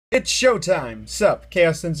It's showtime! Sup,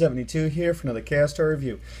 Chaos1072 here for another Chaos Toy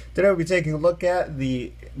review. Today we'll be taking a look at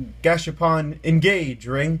the Gashapon Engage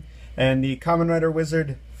ring and the Kamen Rider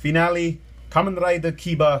Wizard Finale Kamen Rider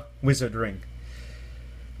Kiva Wizard ring.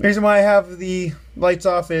 The reason why I have the lights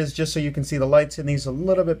off is just so you can see the lights in these a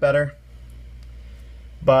little bit better.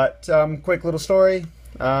 But, quick little story.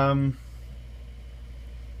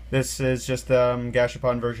 This is just the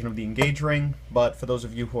Gashapon version of the Engage ring, but for those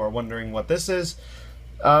of you who are wondering what this is,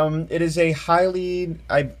 it is a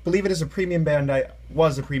I believe it is a premium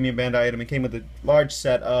Bandai, item. It came with a large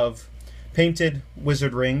set of painted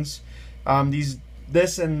wizard rings.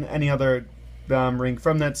 This and any other ring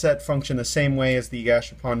from that set function the same way as the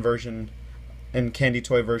Gashapon version and candy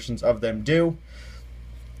toy versions of them do.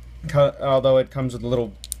 Although it comes with a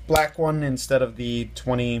little black one instead of the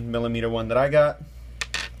 20mm one that I got.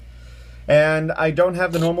 And I don't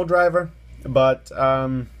have the normal driver, but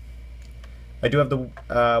I do have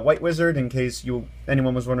the white wizard in case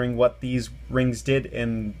anyone was wondering what these rings did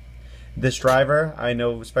in this driver. I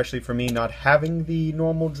know, especially for me, not having the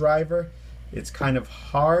normal driver, it's kind of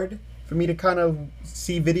hard for me to kind of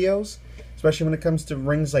see videos, especially when it comes to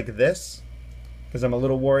rings like this, because I'm a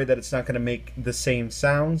little worried that it's not going to make the same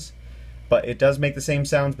sounds. But it does make the same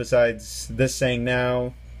sounds, besides this saying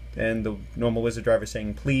now and the normal wizard driver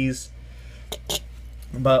saying please.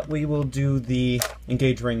 But we will do the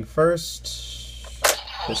Engage ring first.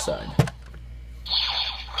 This side.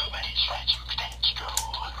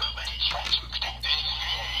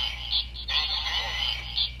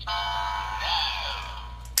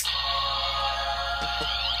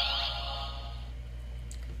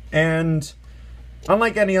 And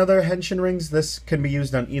unlike any other henshin rings, this can be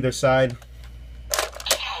used on either side.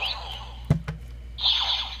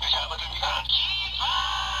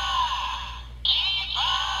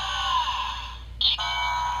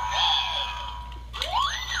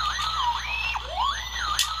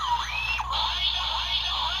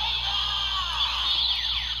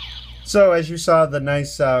 So as you saw, the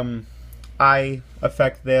nice eye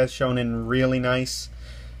effect there shown in really nice.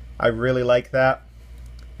 I really like that.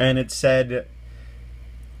 And it said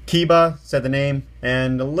Kiva, said the name,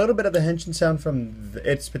 and a little bit of the henshin sound from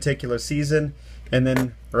its particular season, and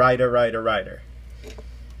then Rider, Rider, Rider.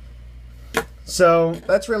 So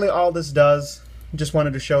that's really all this does. Just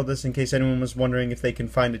wanted to show this in case anyone was wondering if they can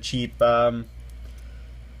find a cheap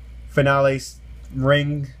Finale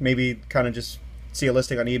ring, maybe kind of just see a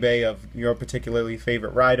listing on eBay of your particularly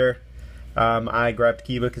favorite rider. I grabbed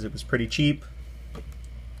Kiva because it was pretty cheap,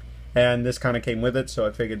 and this kind of came with it, so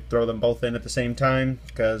I figured throw them both in at the same time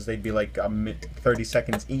because they'd be like 30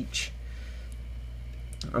 seconds each.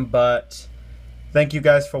 But thank you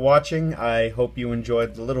guys for watching. I hope you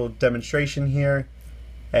enjoyed the little demonstration here,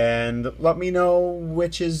 and let me know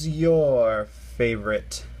which is your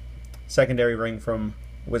favorite secondary ring from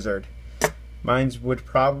Wizard. Mine would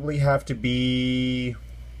probably have to be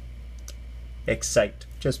Excite,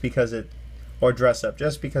 just because or Dress Up,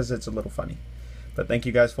 just because it's a little funny. But thank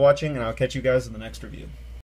you guys for watching, and I'll catch you guys in the next review.